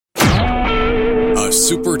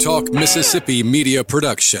SuperTalk Mississippi Media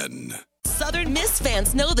Production. Southern Miss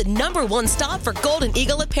fans know the #1 stop for Golden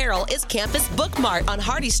Eagle apparel is Campus Bookmart on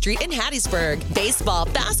Hardy Street in Hattiesburg. Baseball,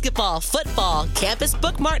 basketball, football, Campus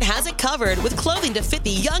Bookmart has it covered with clothing to fit the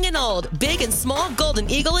young and old, big and small Golden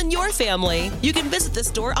Eagle in your family. You can visit the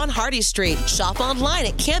store on Hardy Street, shop online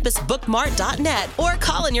at campusbookmart.net, or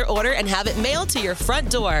call in your order and have it mailed to your front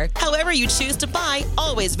door. However you choose to buy,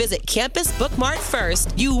 always visit Campus Bookmart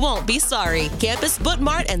first. You won't be sorry. Campus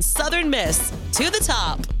Bookmart and Southern Miss. To the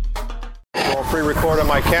top. I'll pre-record on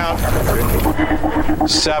my count.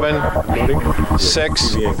 7,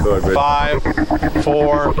 6, 5,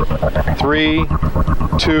 4, 3,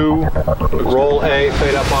 2. Roll A,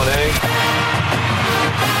 fade up on A.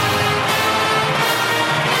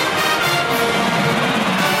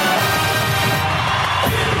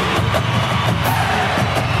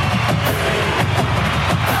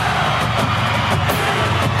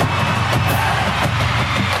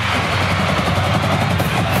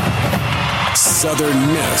 Southern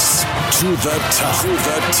Miss to the top.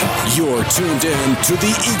 You're tuned in to the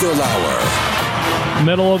Eagle Hour.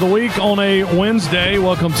 Middle of the week on a Wednesday.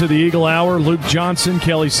 Welcome to the Eagle Hour. Luke Johnson,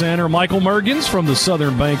 Kelly Sander, Michael Mergens from the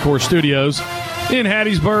Southern Bancorp Studios in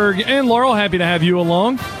Hattiesburg. And Laurel, happy to have you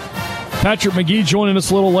along. Patrick Magee joining us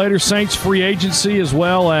a little later. Saints free agency, as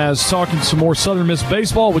well as talking some more Southern Miss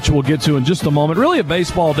baseball, which we'll get to in just a moment. Really a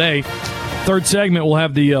baseball day. Third segment, we'll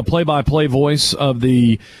have the play-by-play voice of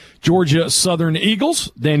the Georgia Southern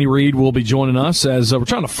Eagles. Danny Reed will be joining us as we're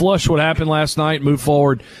trying to flush what happened last night, move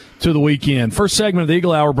forward to the weekend. First segment of the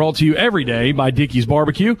Eagle Hour brought to you every day by Dickey's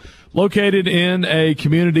Barbecue, located in a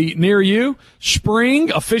community near you.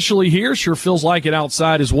 Spring officially here. Sure feels like it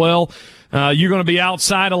outside as well. You're going to be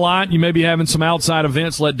outside a lot. You may be having some outside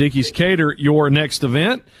events. Let Dickey's cater your next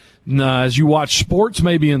event. As you watch sports,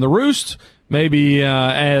 maybe in the Roost, maybe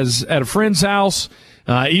as at a friend's house.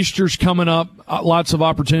 Easter's coming up. Lots of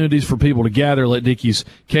opportunities for people to gather. Let Dickey's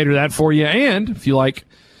cater that for you. And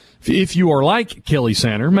if you are like Kelly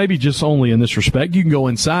Sander, maybe just only in this respect, you can go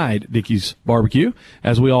inside Dickey's Barbecue,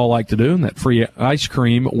 as we all like to do, and that free ice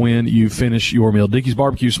cream when you finish your meal. Dickey's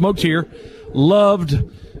Barbecue, smoked here, loved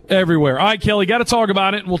everywhere. All right, Kelly, got to talk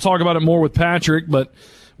about it, and we'll talk about it more with Patrick, but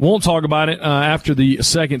won't talk about it after the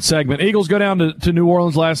second segment. Eagles go down to New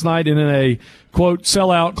Orleans last night in a, quote,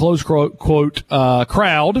 sellout, close quote,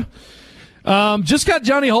 crowd. Just got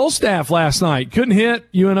Johnny Holstaff last night. Couldn't hit,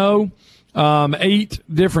 8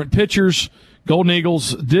 different pitchers. Golden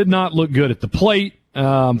Eagles did not look good at the plate.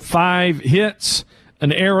 5 hits,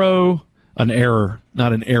 an error, and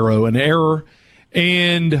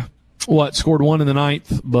scored 1 in the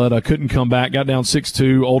 9th, but couldn't come back. Got down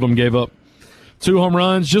 6-2. Oldham gave up 2 home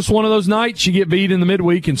runs. Just one of those nights you get beat in the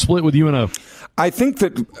midweek and split with UNO. I think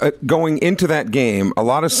that going into that game, a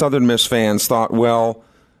lot of Southern Miss fans thought, well,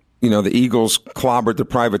 the Eagles clobbered the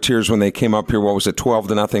Privateers when they came up here. What was it,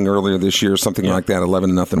 12-0 earlier this year, something like that,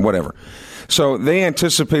 11-0, whatever. So they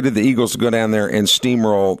anticipated the Eagles to go down there and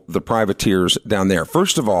steamroll the Privateers down there.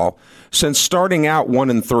 First of all, since starting out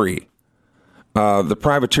 1-3, the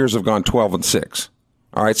Privateers have gone 12-6.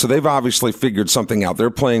 All right, so they've obviously figured something out. They're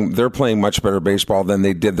playing much better baseball than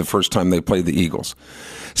they did the first time they played the Eagles.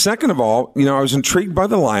 Second of all, I was intrigued by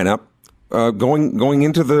the lineup going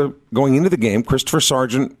into the game. Christopher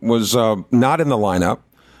Sargent was not in the lineup.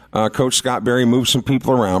 Coach Scott Berry moved some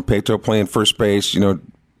people around. Pato playing first base.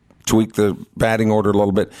 Tweaked the batting order a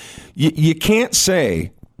little bit. You can't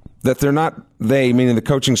say that they're not, meaning the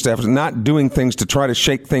coaching staff, is not doing things to try to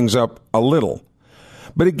shake things up a little.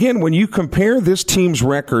 But again, when you compare this team's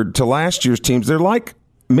record to last year's teams, they're like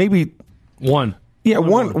maybe one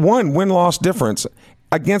win-loss difference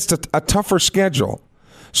against a tougher schedule.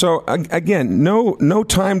 So again, no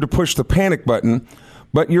time to push the panic button.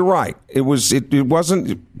 But you're right; it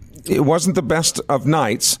wasn't the best of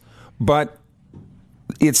nights, but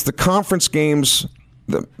it's the conference games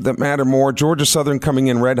that matter more. Georgia Southern coming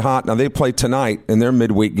in red hot. Now they play tonight in their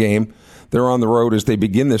midweek game. They're on the road as they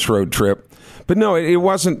begin this road trip. But no, it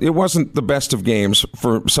wasn't the best of games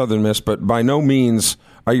for Southern Miss, but by no means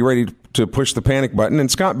are you ready to push the panic button. And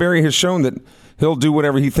Scott Berry has shown that he'll do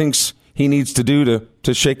whatever he thinks he needs to do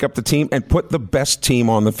to shake up the team and put the best team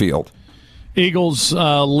on the field. Eagles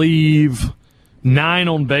leave 9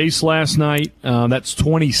 on base last night. That's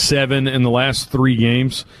 27 in the last 3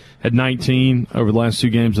 games. Had 19 over the last 2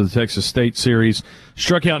 games of the Texas State series.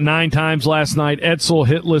 Struck out 9 times last night. Edsel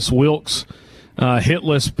hitless, Wilkes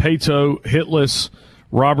hitless, Pato hitless,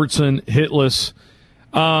 Robertson hitless.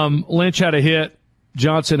 Lynch had a hit.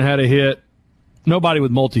 Johnson had a hit. Nobody with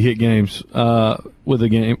multi-hit games with a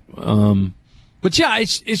game. But yeah,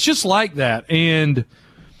 it's just like that. And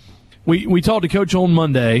we talked to Coach on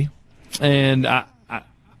Monday, and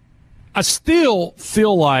I still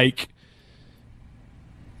feel like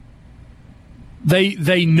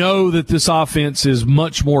they know that this offense is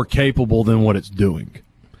much more capable than what it's doing.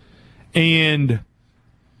 And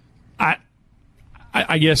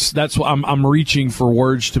I guess that's what I'm reaching for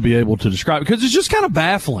words to be able to describe, because it's just kind of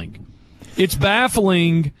baffling. It's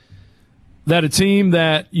baffling that a team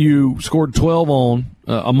that you scored 12 on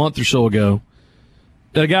a month or so ago,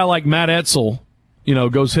 that a guy like Matt Etzel,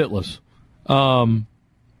 goes hitless.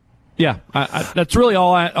 That's really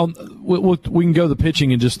all. We can go to the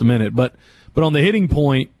pitching in just a minute, but on the hitting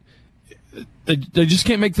point, they just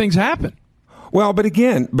can't make things happen. Well, but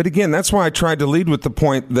again, that's why I tried to lead with the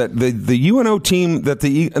point that the UNO team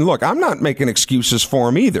and look, I'm not making excuses for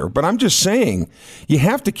them either, but I'm just saying you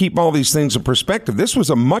have to keep all these things in perspective. This was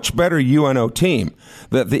a much better UNO team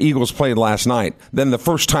that the Eagles played last night than the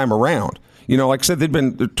first time around. Like I said, they've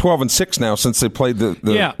been 12-6 now since they played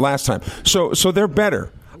the last time. So they're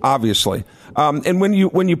better, obviously. And when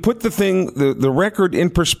you put the record in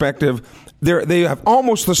perspective, they have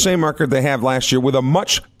almost the same record they had last year with a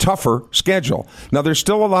much tougher schedule. Now, there's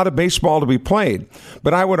still a lot of baseball to be played,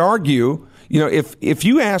 but I would argue, if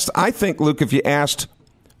you asked, I think, Luke, if you asked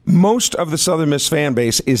most of the Southern Miss fan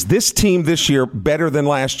base, is this team this year better than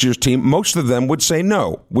last year's team? Most of them would say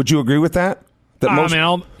no. Would you agree with that?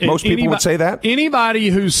 Most people would say that? Anybody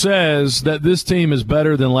who says that this team is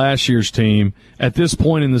better than last year's team at this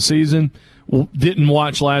point in the season didn't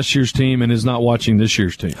watch last year's team and is not watching this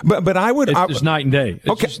year's team. But I would... It's night and day.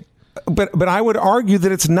 But I would argue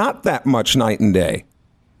that it's not that much night and day.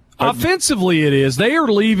 Offensively, it is. They are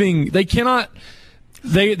leaving. They cannot...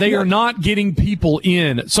 They are not getting people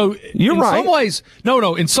in. So you're right. Some ways,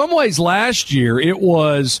 no. In some ways, last year, it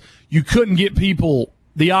was you couldn't get people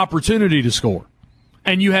the opportunity to score.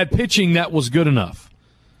 And you had pitching that was good enough.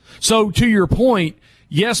 So to your point,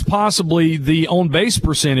 yes, possibly the on-base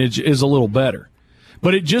percentage is a little better.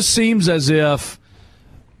 But it just seems as if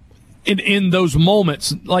in those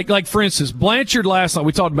moments, like for instance, Blanchard last night,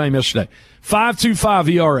 we talked about him yesterday, 5.25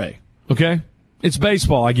 ERA, okay? It's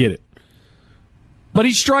baseball, I get it. But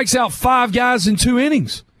he strikes out 5 guys in 2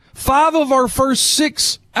 innings. 5 of our first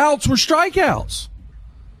 6 outs were strikeouts.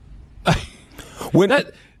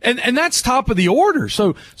 And that's top of the order.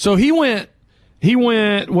 So he went,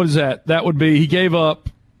 what is that? That would be, he gave up,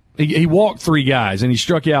 he walked 3 guys and he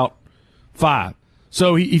struck out 5.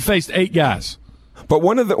 So he faced 8 guys. But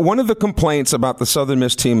one of the complaints about the Southern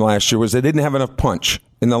Miss team last year was they didn't have enough punch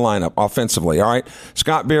in the lineup offensively. All right,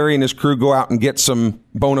 Scott Berry and his crew go out and get some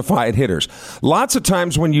bona fide hitters. Lots of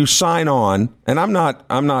times when you sign on, and I'm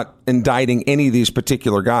not indicting any of these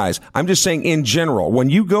particular guys. I'm just saying in general, when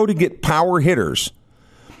you go to get power hitters,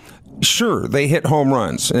 sure, they hit home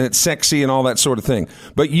runs and it's sexy and all that sort of thing.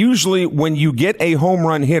 But usually when you get a home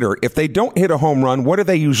run hitter, if they don't hit a home run, what do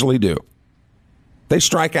they usually do? They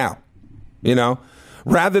strike out,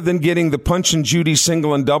 rather than getting the punch and Judy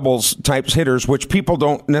single and doubles types hitters, which people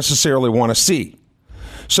don't necessarily want to see.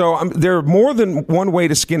 So there are more than one way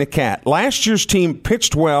to skin a cat. Last year's team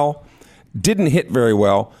pitched well, didn't hit very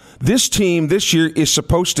well. This team this year was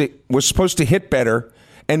supposed to hit better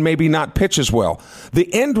and maybe not pitch as well.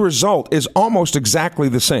 The end result is almost exactly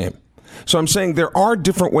the same. So I'm saying there are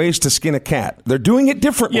different ways to skin a cat. They're doing it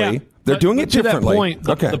differently. Yeah, They're doing it differently. To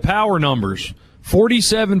that point, the power numbers,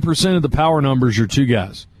 47% of the power numbers are 2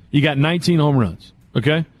 guys. You got 19 home runs,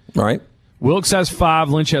 okay? Right. Wilkes has 5,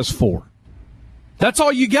 Lynch has 4. That's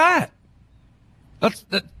all you got.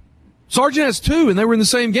 Sargent has 2, and they were in the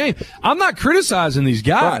same game. I'm not criticizing these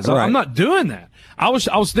guys. Right. I'm not doing that. I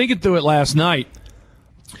was thinking through it last night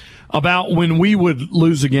about when we would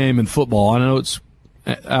lose a game in football. I know it's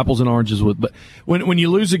apples and oranges, but when you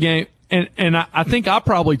lose a game, and I think I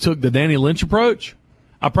probably took the Danny Lynch approach.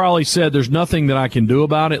 I probably said, there's nothing that I can do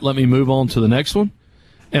about it. Let me move on to the next one.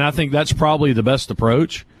 And I think that's probably the best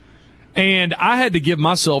approach. And I had to give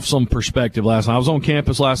myself some perspective last night. I was on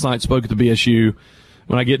campus last night, spoke at the BSU.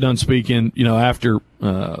 When I get done speaking, after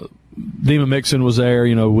Dima Mixon was there,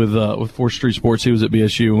 with 4th Street Sports, he was at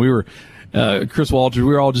BSU, and we were Chris Walters, we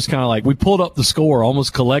were all just kind of like, we pulled up the score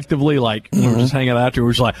almost collectively, like we were just hanging out after. We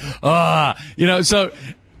were just like, so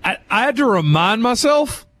I had to remind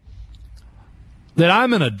myself that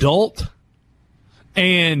I'm an adult,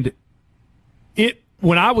 and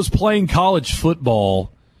when I was playing college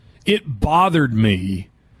football, it bothered me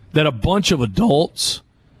that a bunch of adults,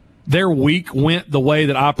 their week went the way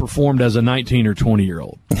that I performed as a 19 or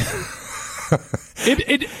 20-year-old.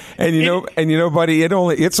 Buddy,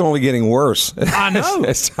 it's only getting worse. I know.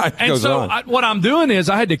 as time goes on. What I'm doing is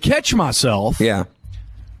I had to catch myself. Yeah.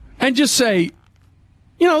 And just say,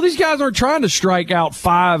 these guys aren't trying to strike out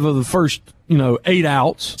 5 of the first, 8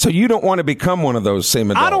 outs. So you don't want to become one of those same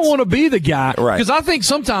adults. I don't want to be the guy. Right. Because I think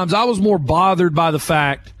sometimes I was more bothered by the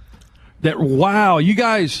fact that, wow, you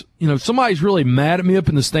guys, somebody's really mad at me up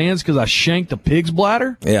in the stands because I shanked a pig's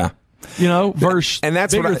bladder. Yeah. Versus and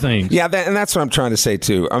that's bigger things. Yeah, and that's what I'm trying to say,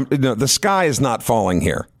 too. The sky is not falling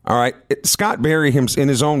here, all right? Scott Berry, in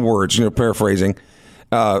his own words, paraphrasing,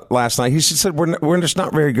 last night, he said, we're just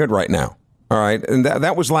not very good right now, all right? And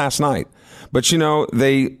that was last night. But,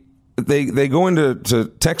 they go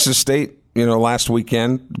into Texas State, last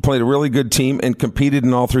weekend, played a really good team and competed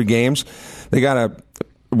in all 3 games. They got a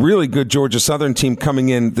really good Georgia Southern team coming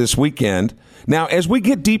in this weekend. Now, as we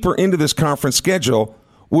get deeper into this conference schedule,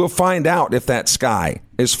 we'll find out if that sky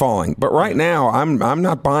is falling. But right now, I'm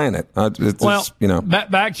not buying it.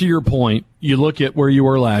 Back to your point, you look at where you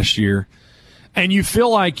were last year, and you feel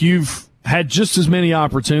like you've had just as many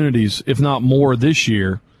opportunities, if not more, this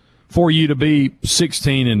year for you to be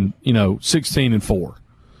 16-4 or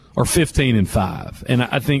 15-5. And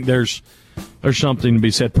I think there's something to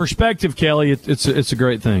be said. Perspective, Kelly, it's a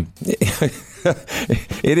great thing.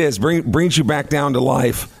 It is. Brings you back down to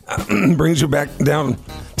life. Brings you back down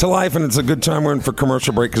to life, and it's a good time we're in for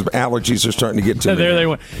commercial break because allergies are starting to get to me. There they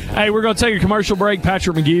went. Hey, we're going to take a commercial break.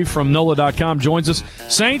 Patrick Magee from NOLA.com joins us.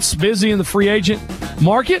 Saints busy in the free agent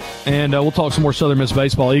market, and we'll talk some more Southern Miss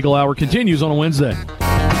baseball. Eagle Hour continues on a Wednesday.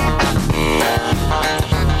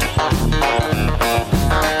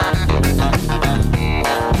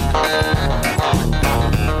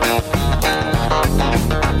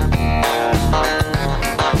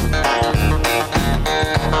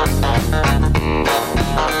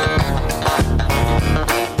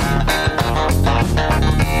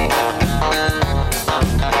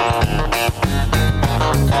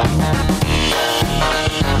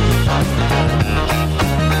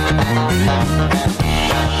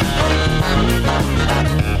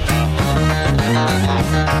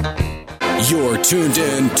 You're tuned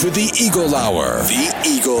in to the Eagle Hour. The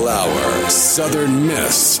Eagle Hour. Southern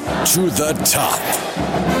Miss to the top.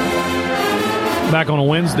 Back on a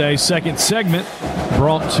Wednesday, second segment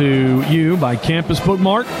brought to you by Campus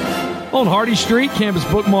Bookmark on Hardy Street,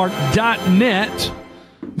 campusbookmark.net.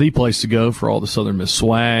 The place to go for all the Southern Miss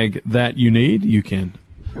swag that you need. You can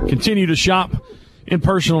continue to shop in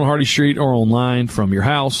person on Hardy Street or online from your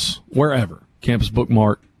house, wherever.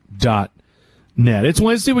 campusbookmark.net. It's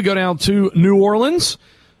Wednesday. We go down to New Orleans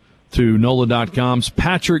to NOLA.com's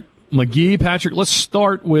Patrick Magee. Patrick, let's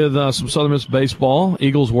start with some Southern Miss baseball.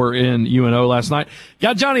 Eagles were in UNO last night.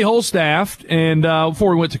 Got Johnny Holstaff, and before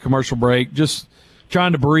we went to commercial break, just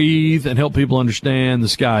trying to breathe and help people understand the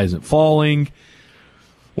sky isn't falling.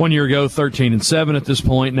 1 year ago, 13-7 at this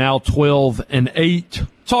point, now 12-8.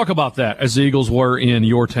 Talk about that as the Eagles were in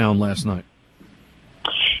your town last night.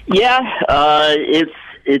 Yeah,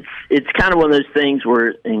 it's kind of one of those things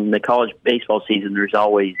where in the college baseball season, there's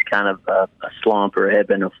always kind of a slump or ebb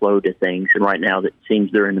and a flow to things. And right now, it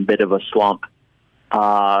seems they're in a bit of a slump.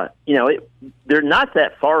 They're not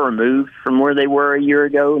that far removed from where they were a year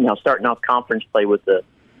ago. Now, starting off conference play with a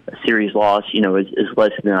series loss, is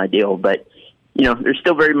less than ideal. But, they're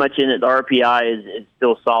still very much in it. The RPI is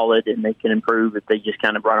still solid, and they can improve if they just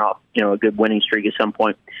kind of run off, a good winning streak at some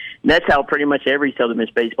point. And that's how pretty much every Southern Miss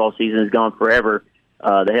baseball season has gone forever.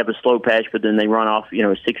 They have a slow patch, but then they run off,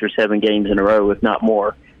 6 or 7 games in a row, if not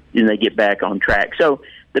more. Then they get back on track. So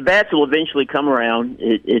the bats will eventually come around.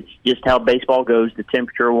 It's just how baseball goes. The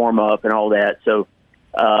temperature will warm up and all that. So,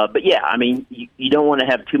 but yeah, I mean, you don't want to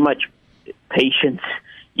have too much patience.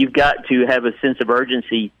 You've got to have a sense of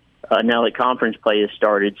urgency now that conference play has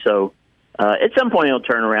started. So at some point it'll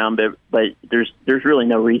turn around, but there's really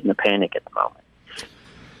no reason to panic at the moment.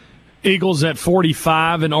 Eagles at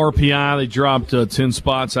 45 in RPI. They dropped 10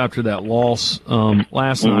 spots after that loss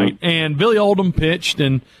last night. And Billy Oldham pitched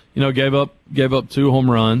and, gave up 2 home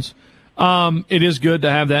runs. It is good to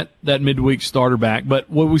have that midweek starter back. But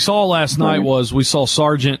what we saw last night was we saw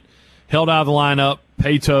Sargent held out of the lineup.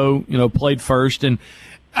 Pato, played first. And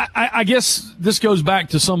I guess this goes back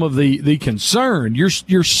to some of the concern. Your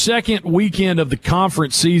second weekend of the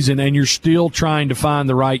conference season, and you're still trying to find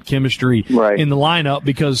the right chemistry in the lineup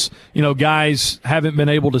because, guys haven't been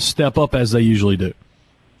able to step up as they usually do.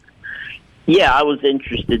 Yeah, I was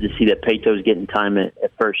interested to see that Pato's getting time at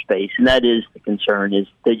first base, and that is the concern, is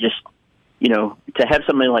they just, to have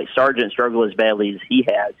somebody like Sargent struggle as badly as he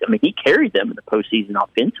has. I mean, he carried them in the postseason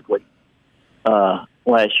offensively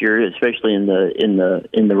last year, especially in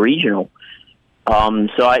the regional.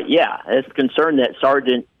 It's a concern that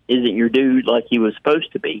Sargent isn't your dude like he was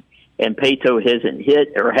supposed to be, and Pato hasn't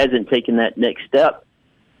hit or hasn't taken that next step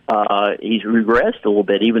he's regressed a little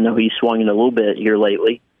bit, even though he's swung it a little bit here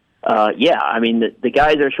lately. I mean, the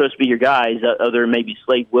guys that are supposed to be your guys, other than maybe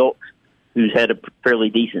Slade Wilkes, who's had a fairly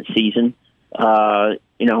decent season.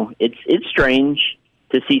 It's strange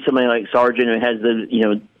to see somebody like Sargent who has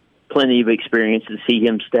plenty of experience, to see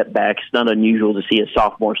him step back. It's not unusual to see a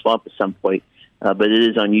sophomore slump at some point, but it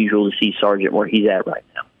is unusual to see Sargent where he's at right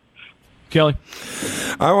now. Kelly?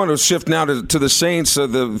 I want to shift now to the Saints.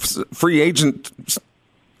 The free agent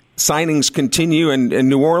signings continue in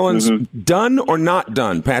New Orleans. Done or not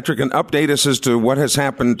done? Patrick, and update us as to what has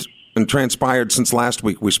happened and transpired since last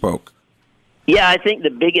week we spoke. Yeah, I think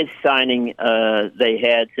the biggest signing they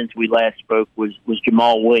had since we last spoke was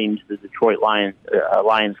Jamal Williams, the Detroit Lions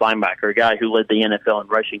linebacker, a guy who led the NFL in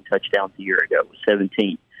rushing touchdowns a year ago, was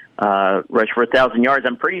 17. Rushed for 1,000 yards.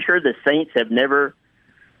 I'm pretty sure the Saints have never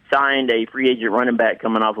signed a free agent running back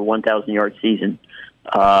coming off a 1,000-yard season.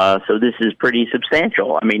 So this is pretty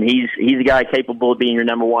substantial. I mean, he's a guy capable of being your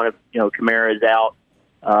number one if Kamara is out.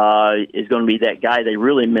 Is going to be that guy they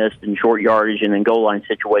really missed in short yardage and in goal line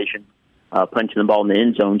situation. Punching the ball in the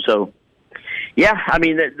end zone. So, yeah, I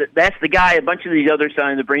mean, that's the guy. A bunch of these other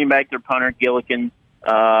signings, they're bringing back their punter, Gillikin.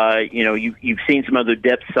 You've seen some other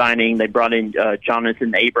depth signing. They brought in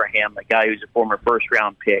Jonathan Abraham, a guy who's a former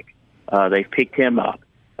first-round pick. They've picked him up.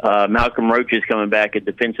 Malcolm Roach is coming back at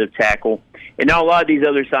defensive tackle. And now a lot of these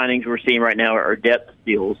other signings we're seeing right now are depth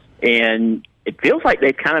deals. And it feels like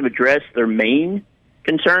they've kind of addressed their main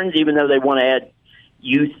concerns, even though they want to add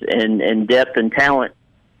youth and depth and talent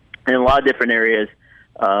in a lot of different areas.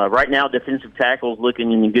 Right now, defensive tackle is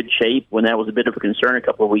looking in good shape when that was a bit of a concern a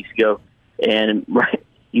couple of weeks ago. And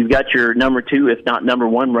you've got your number two, if not number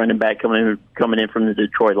one, running back coming in from the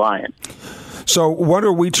Detroit Lions. So what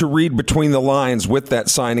are we to read between the lines with that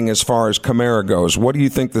signing as far as Kamara goes? What do you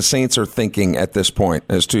think the Saints are thinking at this point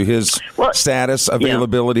as to his status,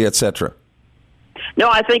 availability, et cetera? No,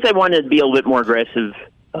 I think they wanted to be a little bit more aggressive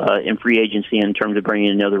in free agency in terms of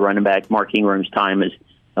bringing another running back. Mark Ingram's time is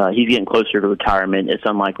he's getting closer to retirement. It's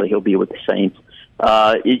unlikely he'll be with the Saints.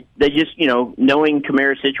 They just, knowing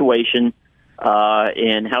Kamara's situation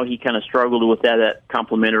and how he kind of struggled with that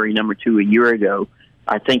complimentary number two a year ago,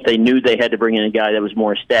 I think they knew they had to bring in a guy that was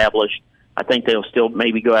more established. I think they'll still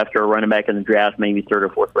maybe go after a running back in the draft, maybe third or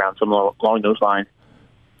fourth round, something along those lines.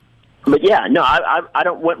 But, yeah, no, I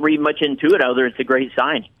don't want to read much into it other than it's a great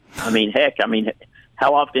sign. I mean,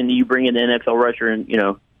 how often do you bring in an NFL rusher and,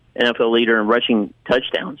 NFL leader in rushing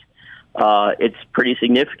touchdowns? It's pretty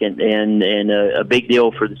significant and a big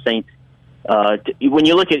deal for the Saints. When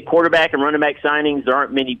you look at quarterback and running back signings, there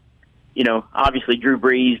aren't many, obviously Drew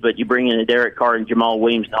Brees, but you bring in a Derek Carr and Jamal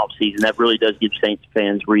Williams in the offseason. That really does give Saints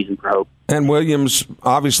fans reason for hope. And Williams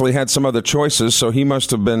obviously had some other choices, so he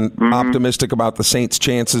must have been optimistic about the Saints'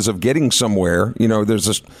 chances of getting somewhere. There's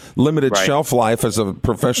a limited shelf life as a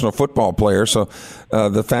professional football player, so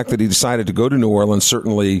the fact that he decided to go to New Orleans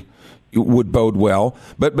certainly would bode well.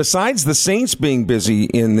 But besides the Saints being busy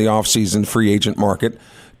in the offseason free agent market,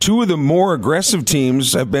 two of the more aggressive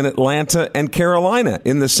teams have been Atlanta and Carolina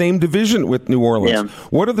in the same division with New Orleans. Yeah.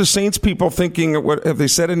 What are the Saints people thinking? Have they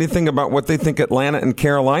said anything about what they think Atlanta and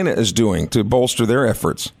Carolina is doing to bolster their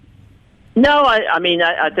efforts? No,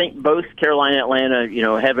 I think both Carolina and Atlanta,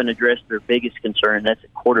 haven't addressed their biggest concern. That's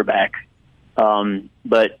at quarterback.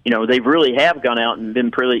 But they really have gone out and been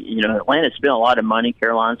pretty. Atlanta's spent a lot of money.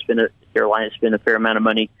 Carolina's spent a fair amount of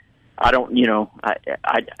money. They're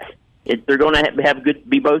going to have good.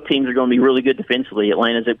 Both teams are going to be really good defensively.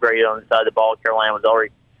 Atlanta's upgraded on the side of the ball. Carolina was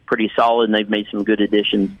already pretty solid, and they've made some good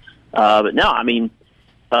additions. But no,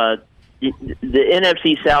 the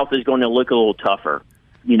NFC South is going to look a little tougher.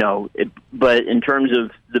 But in terms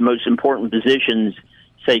of the most important positions,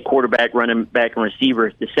 say quarterback, running back, and receiver,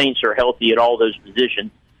 if the Saints are healthy at all those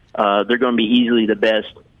positions, they're going to be easily the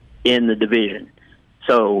best in the division.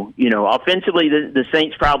 So, offensively, the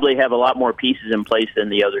Saints probably have a lot more pieces in place than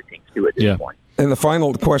the other teams do at this point. And the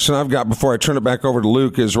final question I've got before I turn it back over to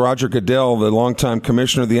Luke is Roger Goodell, the longtime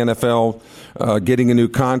commissioner of the NFL, getting a new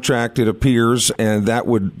contract, it appears, and that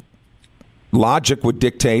logic would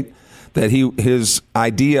dictate that his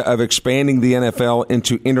idea of expanding the NFL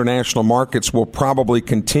into international markets will probably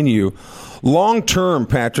continue. Long term,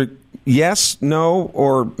 Patrick, yes, no,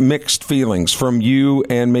 or mixed feelings from you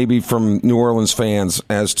and maybe from New Orleans fans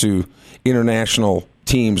as to international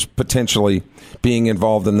teams potentially being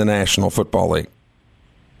involved in the National Football League?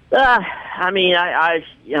 I'm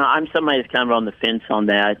somebody that's kind of on the fence on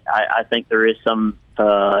that. I think there is some.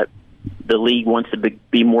 The league wants to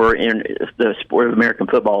be more in the sport of American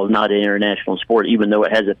football is not an international sport, even though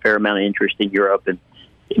it has a fair amount of interest in Europe and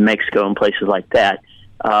in Mexico and places like that.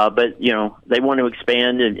 But, they want to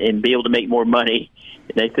expand and be able to make more money.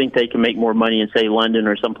 They think they can make more money in, say, London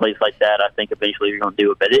or someplace like that. I think eventually they're going to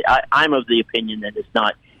do it. But I'm of the opinion that it's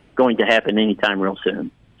not going to happen anytime real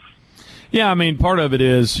soon. Yeah, I mean, part of it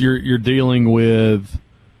is you're dealing with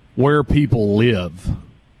where people live,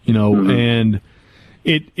 and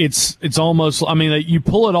it's almost, I mean, you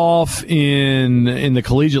pull it off in the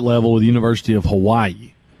collegiate level with the University of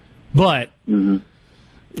Hawaii, but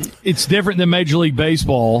it's different than Major League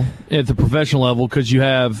Baseball at the professional level because you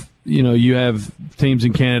have teams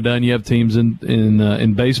in Canada and you have teams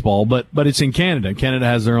in baseball, but it's in Canada. Canada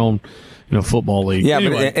has their own football league. Yeah,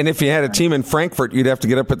 anyway. and if you had a team in Frankfurt, you'd have to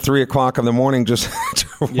get up at 3:00 in the morning just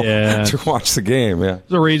to watch the game. Yeah,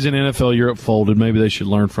 there's a reason NFL Europe folded. Maybe they should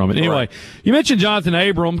learn from it. Anyway, right. You mentioned Jonathan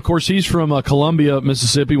Abram. Of course, he's from Columbia,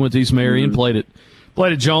 Mississippi. Went to East Marion, played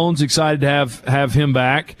at Jones. Excited to have him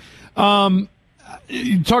back. Talking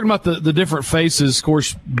about the different faces. Of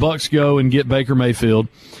course, Bucks go and get Baker Mayfield,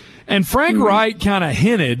 and Frank Wright kind of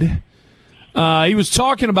hinted. He was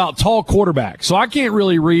talking about tall quarterbacks, so I can't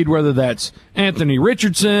really read whether that's Anthony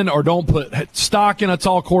Richardson or don't put stock in a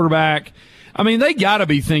tall quarterback. I mean, they got to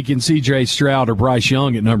be thinking C.J. Stroud or Bryce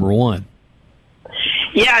Young at number one.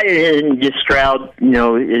 Yeah, and just Stroud,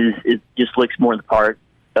 it just looks more the part.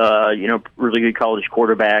 Really good college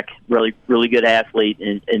quarterback, really good athlete,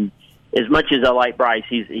 and as much as I like Bryce,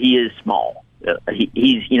 he is small.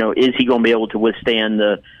 He's is he going to be able to withstand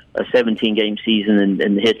a 17-game season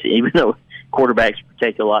and the hits, even though quarterbacks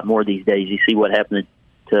protect a lot more these days. You see what happened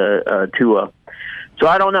to Tua. So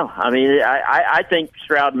I don't know. I mean, I think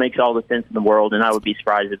Stroud makes all the sense in the world, and I would be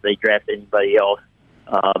surprised if they draft anybody else.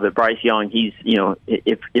 But Bryce Young, he's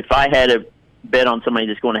if I had to bet on somebody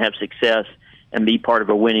that's going to have success and be part of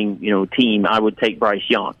a winning team, I would take Bryce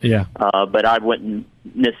Young. Yeah. But I wouldn't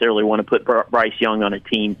necessarily want to put Bryce Young on a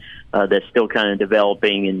team that's still kind of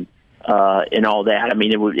developing and all that. I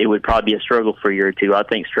mean, it would probably be a struggle for a year or two. I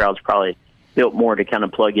think Stroud's probably built more to kind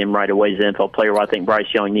of plug in right away as an NFL player. Where I think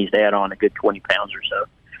Bryce Young needs to add on a good 20 pounds or so.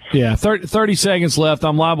 Yeah, 30 seconds left.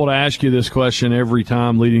 I'm liable to ask you this question every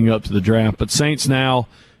time leading up to the draft. But Saints now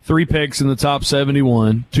 3 picks in the top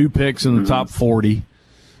 71, 2 picks in the top 40.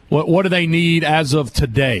 What do they need as of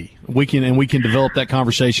today? We can develop that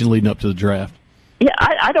conversation leading up to the draft. Yeah,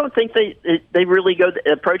 I don't think they really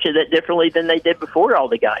approach it that differently than they did before all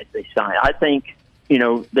the guys they signed. I think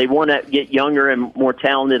they want to get younger and more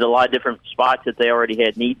talented at a lot of different spots that they already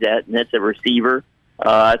had needs at, and that's a receiver.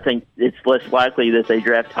 I think it's less likely that they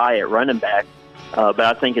draft high at running back, but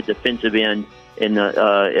I think at defensive end and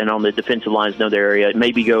on the defensive lines, another area,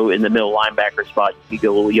 maybe go in the middle linebacker spot. You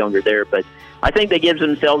go a little younger there, but I think they give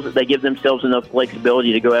themselves enough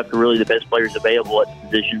flexibility to go after really the best players available at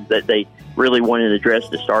positions that they really wanted to address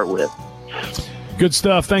to start with. Good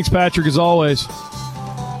stuff. Thanks, Patrick, as always.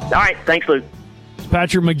 All right. Thanks, Luke. It's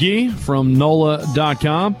Patrick Magee from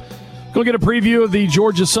NOLA.com. Go get a preview of the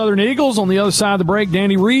Georgia Southern Eagles. On the other side of the break,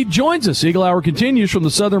 Danny Reed joins us. Eagle Hour continues from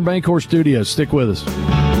the Southern Bancorp Studios. Stick with us.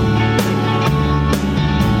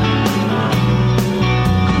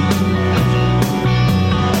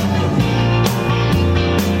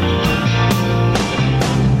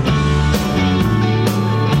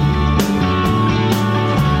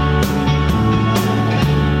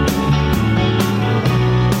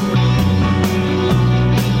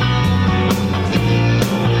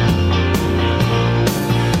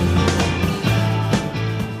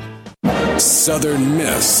 Southern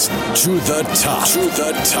Miss to the top. To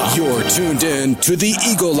the top. You're tuned in to the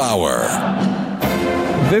Eagle Hour.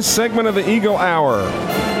 This segment of the Eagle Hour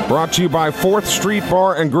brought to you by 4th Street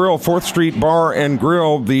Bar and Grill. 4th Street Bar and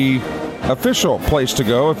Grill, the official place to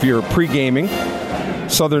go if you're pre-gaming.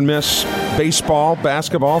 Southern Miss baseball,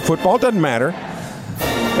 basketball, football, doesn't matter.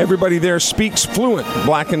 Everybody there speaks fluent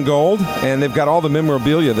black and gold, and they've got all the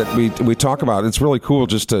memorabilia that we talk about. It's really cool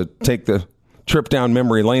just to take the trip down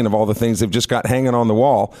memory lane of all the things they've just got hanging on the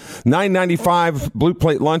wall. $9.95 Blue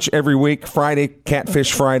Plate lunch every week. Friday,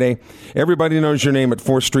 Catfish Friday. Everybody knows your name at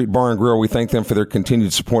 4th Street Bar and Grill. We thank them for their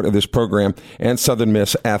continued support of this program and Southern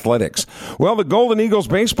Miss athletics. Well, the Golden Eagles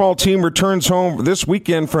baseball team returns home this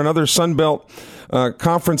weekend for another Sun Belt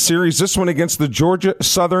Conference series. This one against the Georgia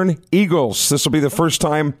Southern Eagles. This will be the first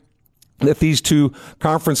time that these two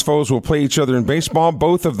conference foes will play each other in baseball.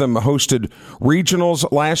 Both of them hosted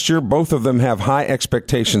regionals last year. Both of them have high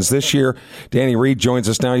expectations this year. Danny Reed joins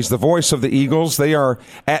us now. He's the voice of the Eagles. They are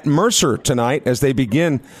at Mercer tonight as they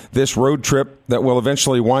begin this road trip that will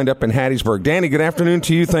eventually wind up in Hattiesburg. Danny, good afternoon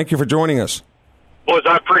to you. Thank you for joining us. Boys,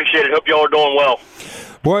 I appreciate it. Hope y'all are doing well.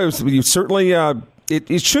 Boy, you certainly...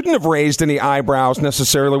 It shouldn't have raised any eyebrows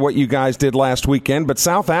necessarily what you guys did last weekend, but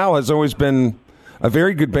South Al has always been a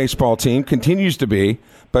very good baseball team, continues to be,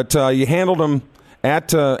 but you handled them at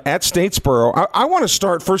Statesboro. I want to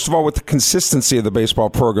start, first of all, with the consistency of the baseball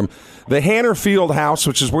program. The Hanner Field House,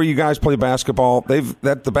 which is where you guys play basketball,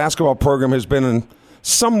 the basketball program has been in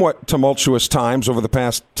somewhat tumultuous times over the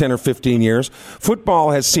past 10 or 15 years.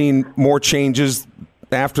 Football has seen more changes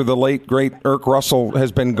after the late, great Irk Russell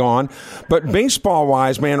has been gone. But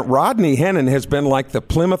baseball-wise, man, Rodney Hennon has been like the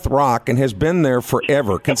Plymouth Rock and has been there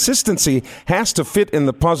forever. Consistency has to fit in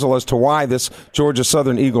the puzzle as to why this Georgia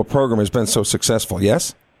Southern Eagle program has been so successful,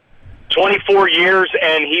 yes? 24 years,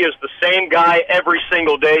 and he is the same guy every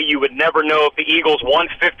single day. You would never know if the Eagles won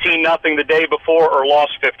 15-0 the day before or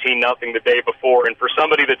lost 15-0 the day before. And for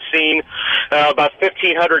somebody that's seen about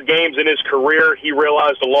 1,500 games in his career, he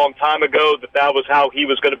realized a long time ago that that was how he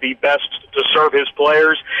was going to be best to serve his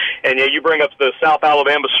players. And yeah, you bring up the South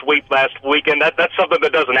Alabama sweep last weekend. That's something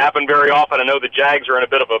that doesn't happen very often. I know the Jags are in a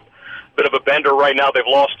bit of a bender right now. They've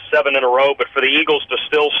lost 7 in a row, but for the Eagles to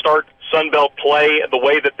still start Sunbelt play the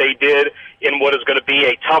way that they did in what is going to be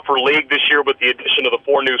a tougher league this year with the addition of the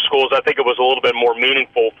 4 new schools, I think it was a little bit more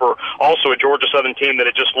meaningful for also a Georgia Southern team that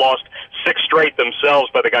had just lost 6 straight themselves,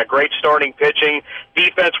 but they got great starting pitching.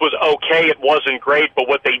 Defense was okay. It wasn't great, but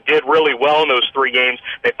what they did really well in those 3 games,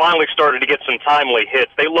 they finally started to get some timely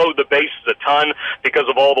hits. They load the bases a ton because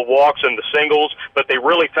of all the walks and the singles, but they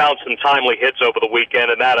really found some timely hits over the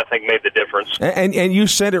weekend, and that, I think, made the difference. And you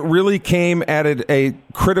said it really came at a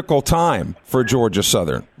critical time for Georgia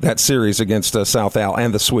Southern, that series against South Al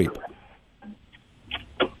and the sweep,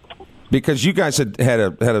 because you guys had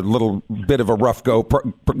a little bit of a rough go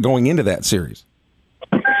going into that series.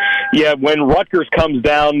 Yeah, when Rutgers comes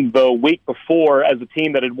down the week before as a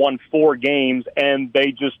team that had won 4 games and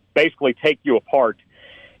they just basically take you apart,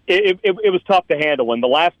 it was tough to handle. And the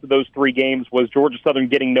last of those 3 games was Georgia Southern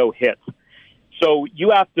getting no hits. So you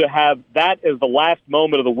have to have that as the last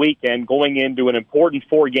moment of the weekend going into an important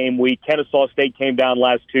 4-game week. Kennesaw State came down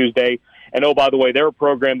last Tuesday. And, oh, by the way, they're a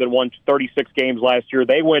program that won 36 games last year.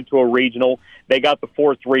 They went to a regional. They got the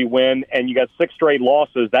 4-3 win, and you got 6 straight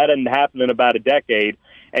losses. That didn't happen in about a decade.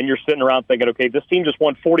 And you're sitting around thinking, okay, this team just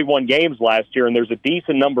won 41 games last year, and there's a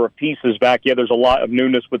decent number of pieces back. Yeah, there's a lot of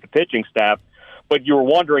newness with the pitching staff. But you were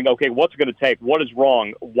wondering, okay, what's it going to take? What is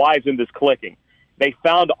wrong? Why isn't this clicking? They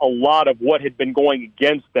found a lot of what had been going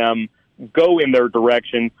against them go in their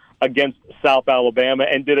direction against South Alabama.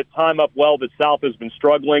 And did it time up well that South has been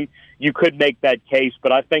struggling? You could make that case,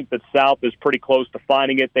 but I think that South is pretty close to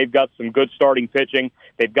finding it. They've got some good starting pitching.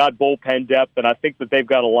 They've got bullpen depth, and I think that they've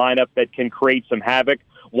got a lineup that can create some havoc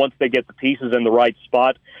once they get the pieces in the right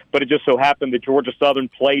spot. But it just so happened that Georgia Southern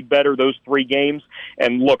played better those 3 games.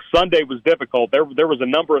 And look, Sunday was difficult. There was a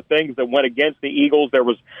number of things that went against the Eagles. There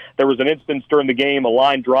was an instance during the game, a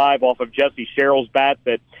line drive off of Jesse Sherrill's bat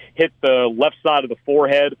that hit the left side of the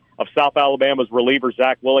forehead of South Alabama's reliever,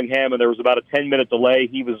 Zach Willingham, and there was about a 10-minute delay.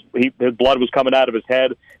 His blood was coming out of his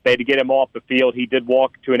head. They had to get him off the field. He did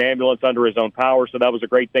walk to an ambulance under his own power, so that was a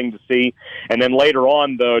great thing to see. And then later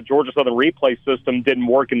on, the Georgia Southern replay system didn't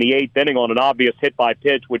work in the 8th inning on an obvious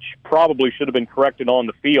hit-by-pitch, which probably should have been corrected on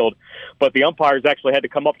the field. But the umpires actually had to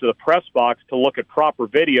come up to the press box to look at proper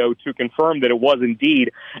video to confirm that it was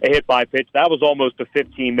indeed a hit-by-pitch. That was almost a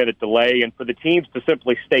 15-minute delay, and for the teams to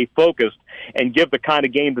simply stay focused and give the kind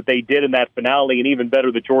of game that they did in that finale, and even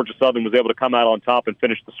better that Georgia Southern was able to come out on top and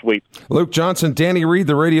finish the sweep. Luke Johnson, Danny Reed,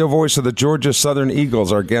 the radio voice of the Georgia Southern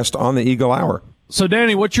Eagles, our guest on the Eagle Hour. So,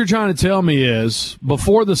 Danny, what you're trying to tell me is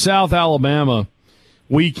before the South Alabama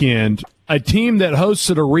weekend, a team that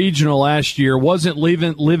hosted a regional last year wasn't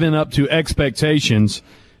living up to expectations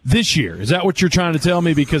this year. Is that what you're trying to tell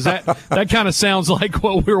me? Because that kind of sounds like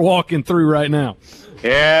what we're walking through right now.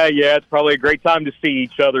 Yeah, it's probably a great time to see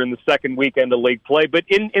each other in the second weekend of league play. But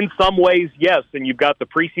in some ways, yes, and you've got the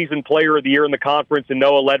preseason player of the year in the conference and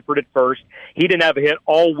Noah Ledford at first. He didn't have a hit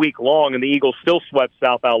all week long, and the Eagles still swept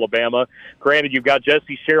South Alabama. Granted, you've got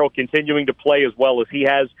Jesse Sherrill continuing to play as well as he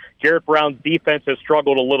has. Jarrett Brown's defense has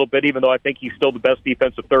struggled a little bit, even though I think he's still the best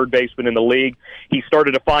defensive third baseman in the league. He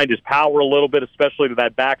started to find his power a little bit, especially to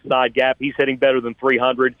that backside gap. He's hitting better than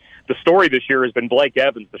 300. The story this year has been Blake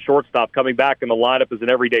Evans, the shortstop, coming back in the lineup as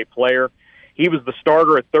an everyday player. He was the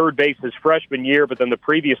starter at third base his freshman year, but then the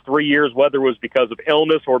previous 3 years, whether it was because of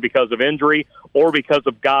illness or because of injury or because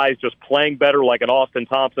of guys just playing better like an Austin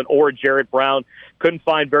Thompson or a Jarrett Brown, couldn't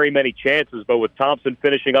find very many chances. But with Thompson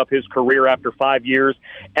finishing up his career after 5 years,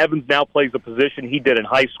 Evans now plays the position he did in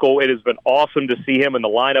high school. It has been awesome to see him in the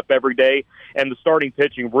lineup every day, and the starting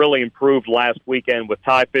pitching really improved last weekend with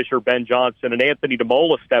Ty Fisher, Ben Johnson, and Anthony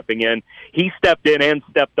DeMola stepping in. He stepped in and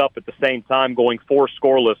stepped up at the same time, going 4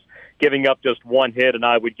 scoreless. giving up just one hit, and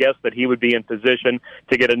I would guess that he would be in position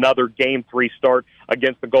to get another Game 3 start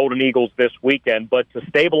against the Golden Eagles this weekend. But to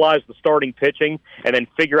stabilize the starting pitching and then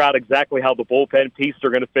figure out exactly how the bullpen pieces are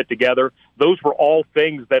going to fit together, those were all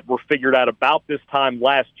things that were figured out about this time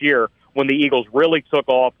last year when the Eagles really took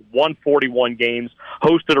off, won 41 games,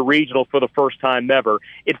 hosted a regional for the first time ever.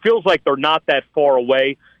 It feels like they're not that far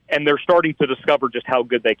away, and they're starting to discover just how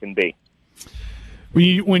good they can be.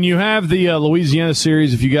 When you have the Louisiana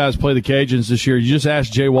series, if you guys play the Cajuns this year, you just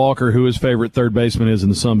ask Jay Walker who his favorite third baseman is in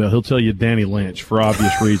the Sun Belt. He'll tell you Danny Lynch for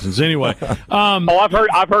obvious reasons. Anyway,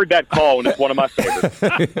 I've heard that call, and it's one of my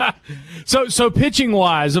favorites. So pitching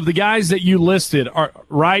wise, of the guys that you listed, are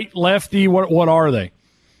right, lefty, what are they?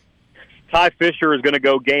 Ty Fisher is going to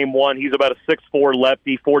go Game 1. He's about a 6'4"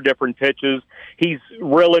 lefty, 4 different pitches. He's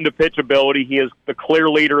real into pitchability. He is the clear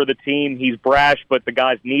leader of the team. He's brash, but the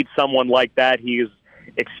guys need someone like that. He is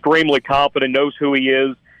extremely confident, knows who he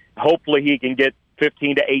is. Hopefully he can get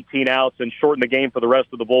 15 to 18 outs and shorten the game for the rest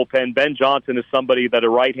of the bullpen. Ben Johnson is somebody that a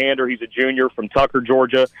right-hander. He's a junior from Tucker,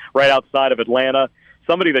 Georgia, right outside of Atlanta.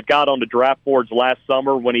 Somebody that got onto draft boards last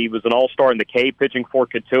summer when he was an all-star in the K, pitching for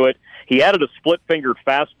Katuitt. He added a split-fingered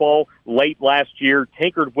fastball late last year,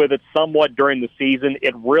 tinkered with it somewhat during the season.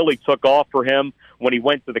 It really took off for him when he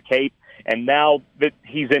went to the Cape, and now that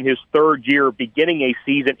he's in his third year, beginning a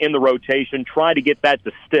season in the rotation, trying to get that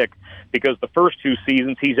to stick, because the first 2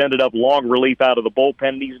 seasons he's ended up long relief out of the bullpen,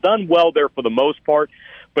 and he's done well there for the most part.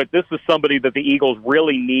 But this is somebody that the Eagles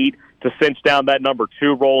really need to cinch down that number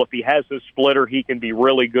 2 role. If he has his splitter, he can be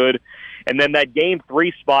really good. And then that Game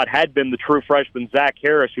 3 spot had been the true freshman Zach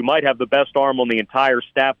Harris, who might have the best arm on the entire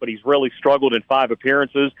staff, but he's really struggled in 5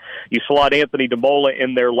 appearances. You slot Anthony DeMola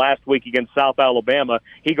in there last week against South Alabama.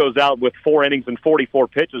 He goes out with 4 innings and 44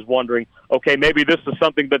 pitches, wondering, okay, maybe this is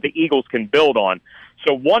something that the Eagles can build on.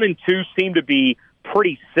 So 1 and 2 seem to be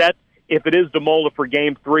pretty set. If it is DeMola for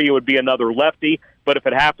Game 3, it would be another lefty. But if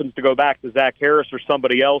it happens to go back to Zach Harris or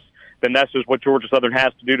somebody else, then that's just what Georgia Southern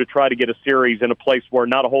has to do to try to get a series in a place where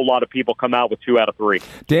not a whole lot of people come out with 2 out of 3.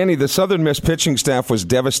 Danny, the Southern Miss pitching staff was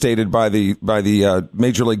devastated by the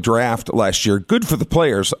Major League Draft last year. Good for the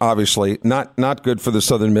players, obviously. Not good for the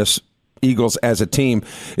Southern Miss Eagles as a team.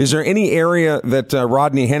 Is there any area that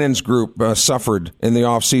Rodney Hennon's group suffered in the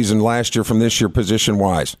offseason last year from this year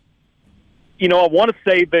position-wise? You know, I want to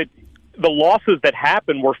say that the losses that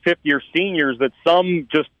happened were fifth-year seniors that some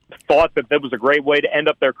just thought that was a great way to end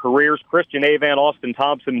up their careers. Christian Avan, Austin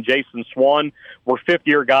Thompson, and Jason Swan were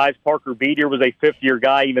fifth-year guys. Parker Beatier was a fifth-year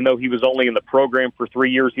guy, even though he was only in the program for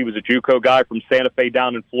 3 years. He was a JUCO guy from Santa Fe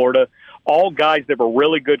down in Florida. All guys that were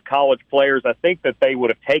really good college players. I think that they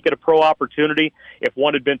would have taken a pro opportunity if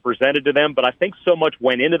one had been presented to them, but I think so much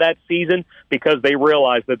went into that season because they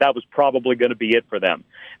realized that was probably going to be it for them.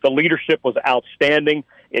 The leadership was outstanding.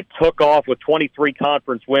 It took off with 23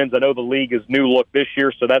 conference wins. I know the league is new look this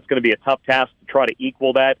year, so that's going to be a tough task to try to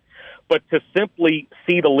equal that. But to simply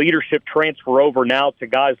see the leadership transfer over now to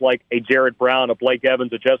guys like a Jared Brown, a Blake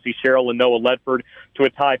Evans, a Jesse Sherrill, and Noah Ledford, to a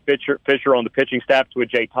Ty Fisher on the pitching staff, to a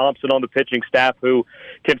Jay Thompson on the pitching staff, who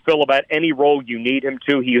can fill about any role you need him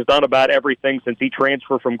to. He has done about everything since he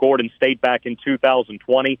transferred from Gordon State back in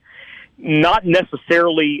 2020. Not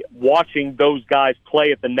necessarily watching those guys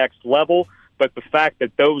play at the next level, but the fact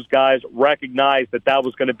that those guys recognized that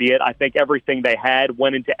was going to be it. I think everything they had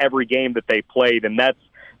went into every game that they played, and that's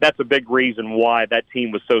a big reason why that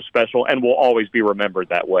team was so special and will always be remembered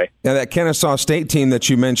that way. Now, that Kennesaw State team that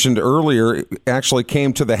you mentioned earlier actually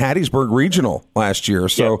came to the Hattiesburg Regional last year,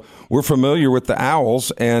 so we're familiar with the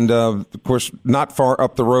Owls, and, of course, not far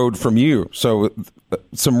up the road from you. So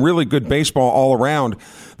some really good baseball all around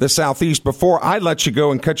the Southeast. Before I let you go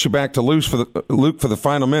and cut you back to Luke for the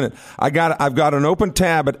final minute, I've got an open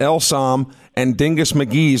tab at Elsom and Dingus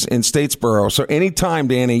McGee's in Statesboro. So anytime,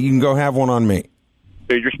 Danny, you can go have one on me.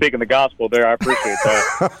 Dude, you're speaking the gospel there. I appreciate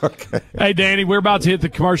that. Okay. Hey, Danny, we're about to hit the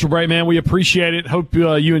commercial break, man. We appreciate it. Hope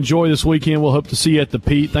you enjoy this weekend. We'll hope to see you at the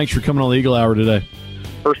Pete. Thanks for coming on the Eagle Hour today.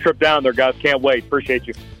 First trip down there, guys. Can't wait. Appreciate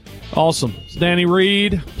you. Awesome. It's Danny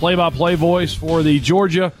Reed, play-by-play voice for the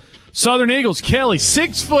Georgia Southern Eagles. Kelly,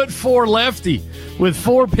 6'4" lefty with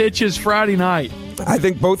 4 pitches Friday night. I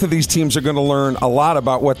think both of these teams are going to learn a lot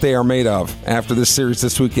about what they are made of after this series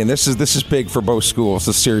this weekend. This is big for both schools,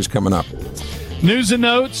 this series coming up. News and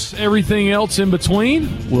notes, everything else in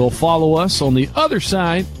between will follow us on the other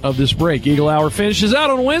side of this break. Eagle Hour finishes out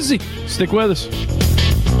on Wednesday. Stick with us.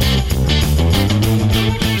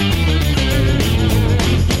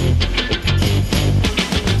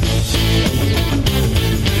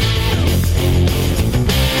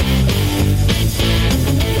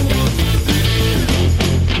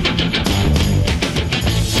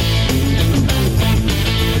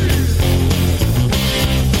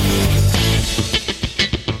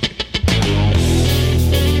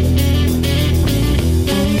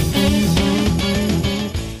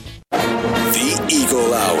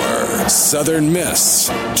 Southern Miss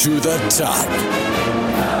to the top.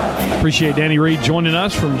 Appreciate Danny Reed joining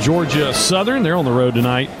us from Georgia Southern. They're on the road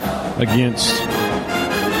tonight against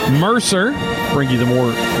Mercer. Bring you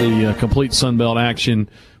the complete Sunbelt action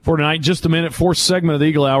for tonight. Just a minute, fourth segment of the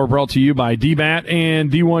Eagle Hour brought to you by DBAT and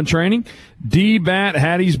D1 Training.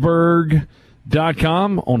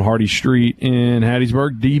 DBATHattiesburg.com on Hardy Street in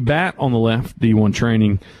Hattiesburg. DBAT on the left, D1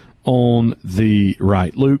 Training on the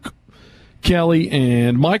right. Luke, Kelly,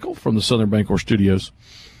 and Michael from the Southern Bancorp Studios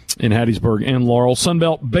in Hattiesburg and Laurel.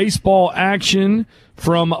 Sunbelt baseball action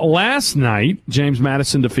from last night. James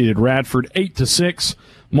Madison defeated Radford 8-6.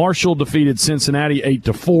 Marshall defeated Cincinnati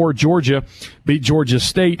 8-4. Georgia beat Georgia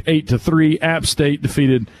State 8-3. App State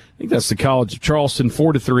defeated, I think that's the College of Charleston,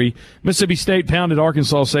 4-3. Mississippi State pounded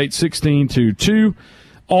Arkansas State 16-2.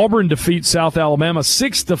 Auburn defeats South Alabama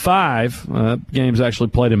 6-5. Game's actually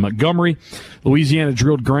played in Montgomery. Louisiana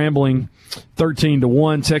drilled Grambling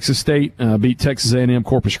 13-1. Texas State beat Texas A&M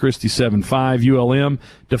Corpus Christi 7-5. ULM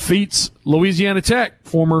defeats Louisiana Tech.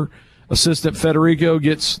 Former assistant Federico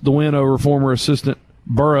gets the win over former assistant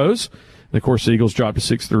Burrows. And of course, the Eagles dropped a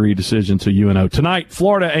 6-3 decision to UNO. Tonight,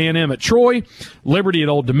 Florida A&M at Troy, Liberty at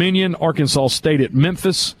Old Dominion, Arkansas State at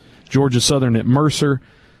Memphis, Georgia Southern at Mercer,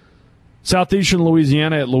 Southeastern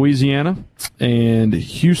Louisiana at Louisiana, and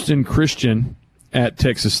Houston Christian at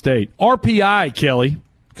Texas State. RPI, Kelly,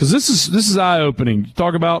 because this is eye-opening. You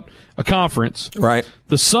talk about a conference. Right.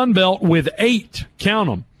 The Sun Belt with 8,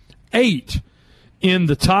 count them, 8 in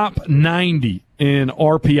the top 90 in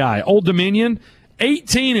RPI. Old Dominion,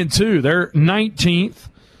 18-2. They're 19th.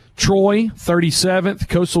 Troy, 37th.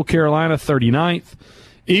 Coastal Carolina, 39th.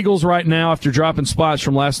 Eagles right now, after dropping spots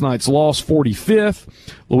from last night's loss, 45th.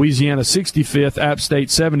 Louisiana, 65th. App State,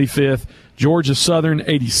 75th. Georgia Southern,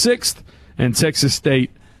 86th. And Texas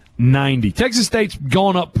State, 90. Texas State's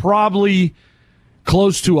gone up probably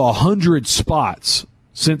close to 100 spots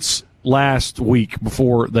since last week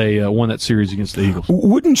before they won that series against the Eagles.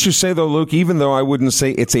 Wouldn't you say, though, Luke, even though I wouldn't say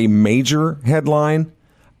it's a major headline,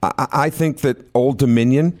 I think that Old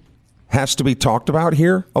Dominion has to be talked about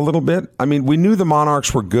here a little bit. I mean, we knew the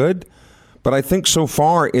Monarchs were good, but I think so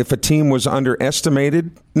far, if a team was underestimated,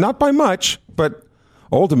 not by much, but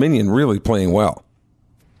Old Dominion really playing well.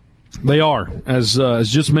 They are, as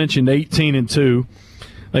just mentioned, 18-2.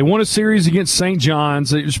 They won a series against St.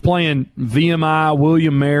 John's. They was playing VMI,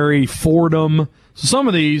 William Mary, Fordham. So some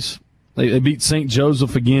of these, they beat St.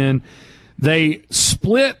 Joseph again. They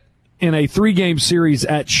split in a 3-game series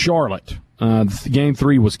at Charlotte. Game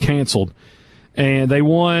 3 was canceled. And they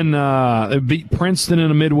won, they beat Princeton in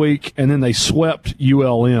a midweek, and then they swept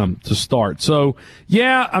ULM to start. So,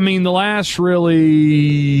 yeah, I mean, the last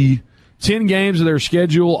really 10 games of their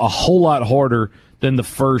schedule, a whole lot harder than the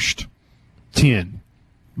first 10.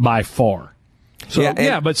 By far. So,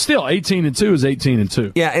 but still, 18-2 is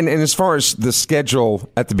 18-2. Yeah, and as far as the schedule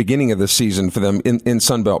at the beginning of the season for them in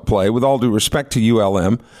Sunbelt play, with all due respect to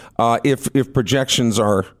ULM, if projections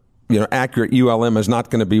are accurate, ULM is not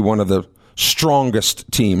going to be one of the strongest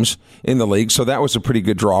teams in the league. So that was a pretty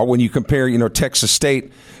good draw. When you compare, Texas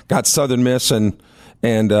State got Southern Miss and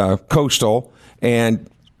Coastal, and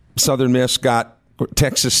Southern Miss got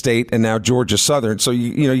Texas State and now Georgia Southern. So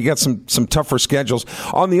you got some tougher schedules.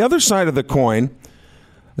 On the other side of the coin,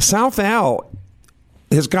 South Al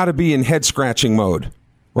has got to be in head scratching mode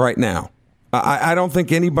right now. I don't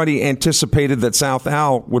think anybody anticipated that South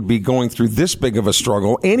Al would be going through this big of a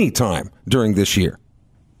struggle anytime during this year.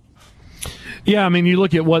 Yeah, I mean, you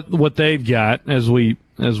look at what they've got as we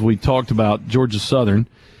talked about Georgia Southern.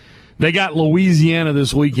 They got Louisiana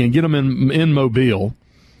this weekend. Get them in Mobile.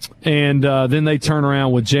 And then they turn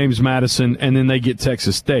around with James Madison, and then they get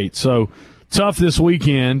Texas State. So tough this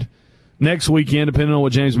weekend. Next weekend, depending on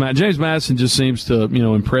what James Madison just seems to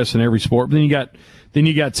impress in every sport. But then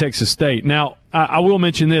you got Texas State. Now I will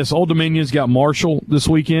mention this: Old Dominion's got Marshall this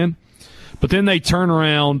weekend, but then they turn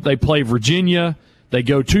around, they play Virginia, they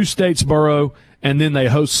go to Statesboro, and then they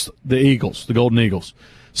host the Eagles, the Golden Eagles.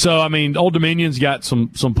 So, I mean, Old Dominion's got some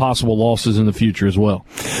possible losses in the future as well.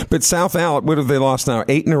 But South Al, what have they lost now?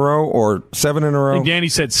 8 in a row or 7 in a row? I think Danny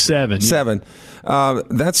said 7. 7.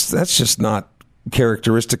 That's just not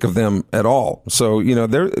characteristic of them at all. So,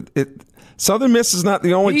 Southern Miss is not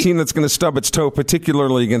the only team that's going to stub its toe,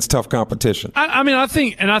 particularly against tough competition. I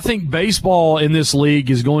think baseball in this league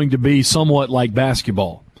is going to be somewhat like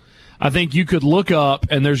basketball. I think you could look up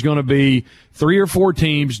and there's going to be 3 or 4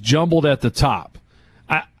 teams jumbled at the top.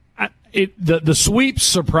 The sweeps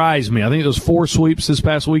surprised me. I think those 4 sweeps this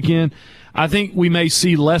past weekend. I think we may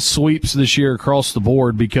see less sweeps this year across the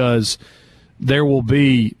board because there will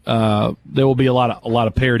be a lot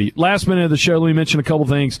of parity. Last minute of the show, let me mention a couple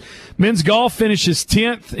things. Men's golf finishes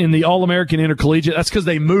 10th in the All-American Intercollegiate. That's because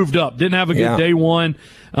they moved up. Didn't have a good day one.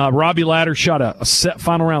 Robbie Ladder shot a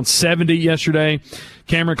final round 70 yesterday.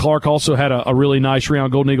 Cameron Clark also had a really nice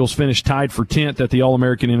round. Golden Eagles finished tied for 10th at the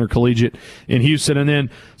All-American Intercollegiate in Houston. And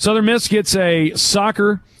then Southern Miss gets a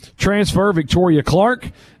soccer transfer. Victoria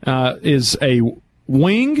Clark is a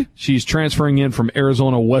wing. She's transferring in from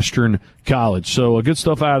Arizona Western College. So good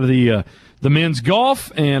stuff out of the men's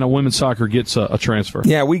golf, and a women's soccer gets a transfer.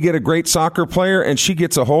 Yeah, we get a great soccer player, and she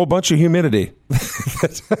gets a whole bunch of humidity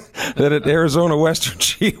that at Arizona Western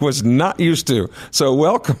she was not used to. So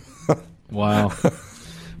welcome. Wow.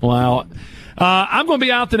 I'm going to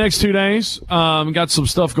be out the next 2 days. Got some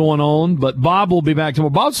stuff going on, but Bob will be back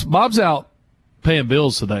tomorrow. Bob's out paying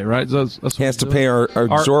bills today, right? That's he has to pay our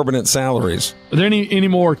exorbitant salaries. Are there any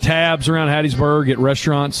more tabs around Hattiesburg at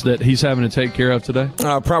restaurants that he's having to take care of today?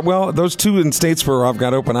 Well, those two in Statesboro I've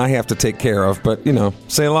got open I have to take care of, but,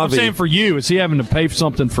 say la vie. I'm saying for you. Is he having to pay for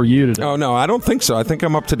something for you today? Oh, no, I don't think so. I think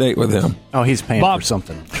I'm up to date with him. Oh, he's paying for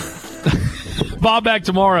something. Bob back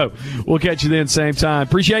tomorrow. We'll catch you then, same time.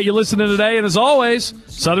 Appreciate you listening today, and as always,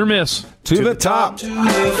 Southern Miss. To the top. To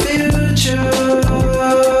the future.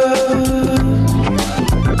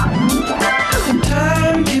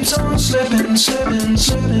 Time keeps on slipping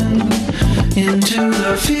into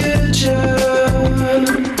the future.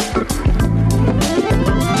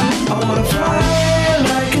 I wanna fly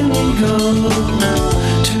like an eagle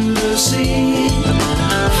to the sea.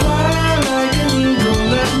 Fly like an eagle,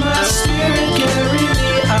 let my spirit carry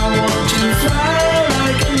me. I want to fly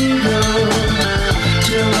like an eagle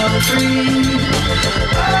till I'm free.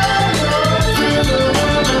 I go through the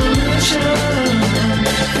revolution.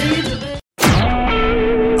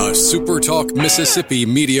 A SuperTalk Mississippi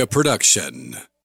Media production.